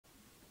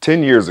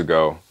10 years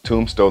ago,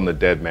 Tombstone the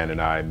Dead Man and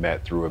I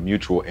met through a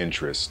mutual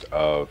interest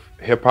of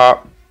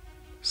hip-hop,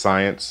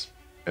 science,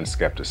 and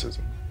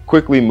skepticism.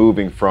 Quickly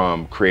moving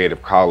from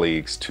creative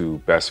colleagues to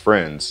best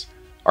friends,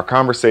 our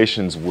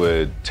conversations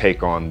would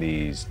take on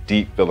these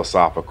deep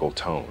philosophical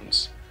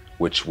tones,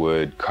 which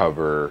would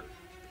cover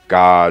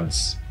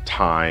gods,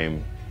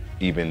 time,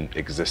 even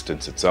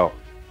existence itself.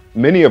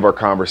 Many of our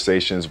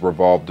conversations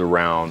revolved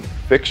around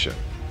fiction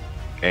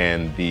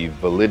and the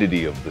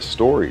validity of the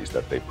stories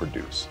that they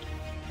produced.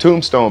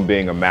 Tombstone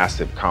being a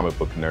massive comic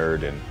book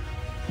nerd and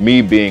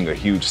me being a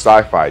huge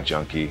sci-fi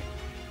junkie,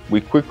 we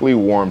quickly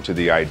warmed to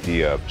the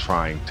idea of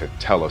trying to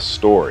tell a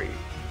story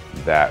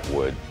that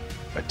would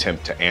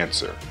attempt to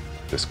answer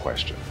this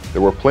question.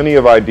 There were plenty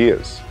of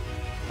ideas,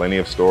 plenty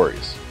of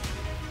stories,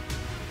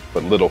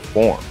 but little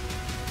form.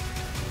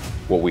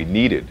 What we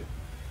needed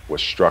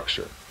was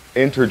structure.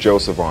 Enter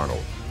Joseph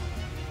Arnold,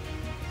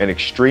 an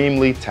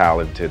extremely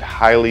talented,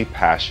 highly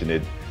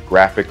passionate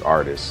graphic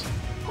artist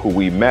who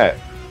we met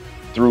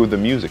through the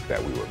music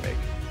that we were making.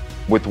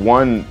 With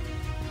one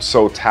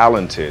so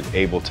talented,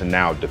 able to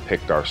now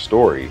depict our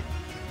story,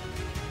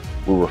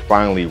 we were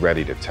finally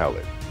ready to tell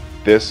it.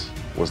 This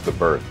was the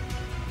birth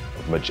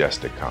of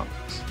Majestic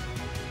Comics.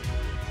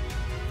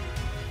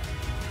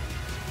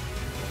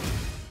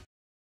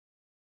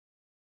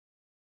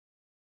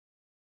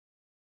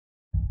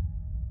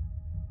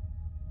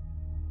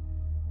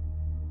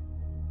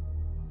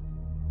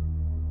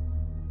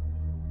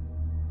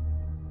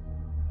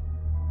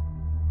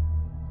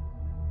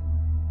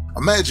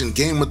 Imagine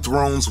Game of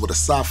Thrones with a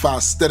sci-fi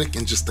aesthetic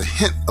and just a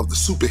hint of the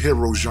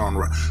superhero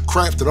genre,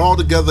 crafted all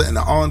together in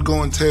an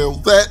ongoing tale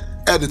that,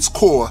 at its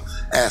core,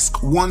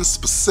 asks one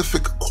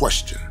specific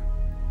question.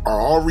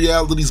 Are all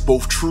realities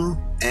both true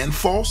and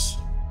false?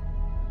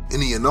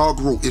 In the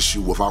inaugural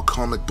issue of our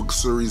comic book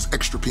series,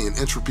 Extropy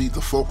Entropy,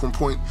 The Fulcrum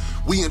Point,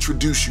 we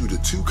introduce you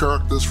to two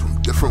characters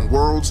from different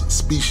worlds,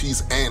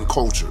 species, and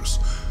cultures.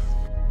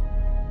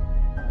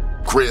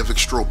 Grave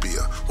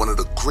Extropia, one of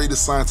the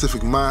greatest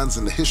scientific minds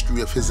in the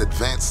history of his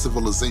advanced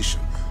civilization,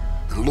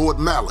 and Lord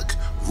Malik,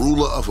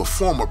 ruler of a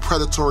former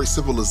predatory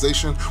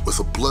civilization with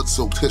a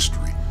blood-soaked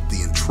history, the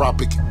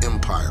Entropic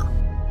Empire.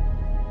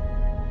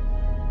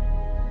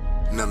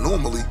 Now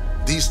normally,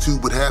 these two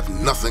would have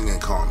nothing in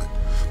common,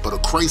 but a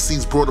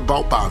crisis brought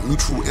about by a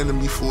mutual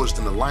enemy forged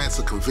an alliance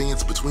of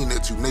convenience between their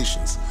two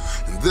nations,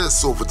 and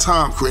this over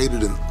time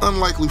created an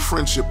unlikely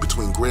friendship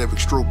between Grave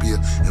Extropia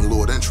and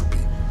Lord Entropy.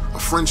 A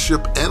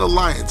friendship and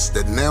alliance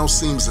that now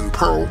seems in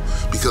peril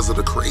because of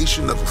the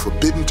creation of a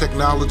forbidden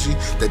technology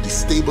that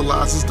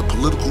destabilizes the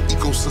political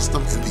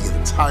ecosystem in the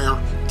entire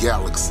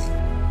galaxy.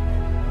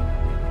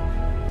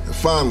 And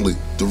finally,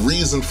 the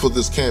reason for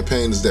this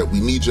campaign is that we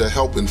need your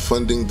help in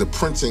funding the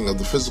printing of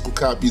the physical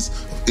copies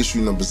of issue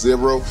number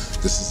 0.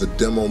 This is a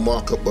demo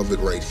markup of it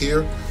right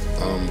here.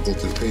 Go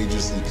through the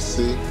pages so you can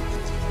see.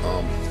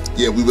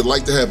 Yeah, we would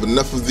like to have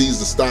enough of these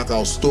to stock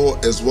our store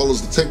as well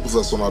as to take with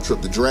us on our trip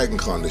to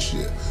DragonCon this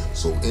year.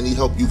 So any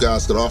help you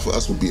guys could offer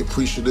us would be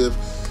appreciative.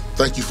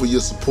 Thank you for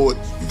your support.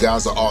 You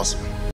guys are awesome.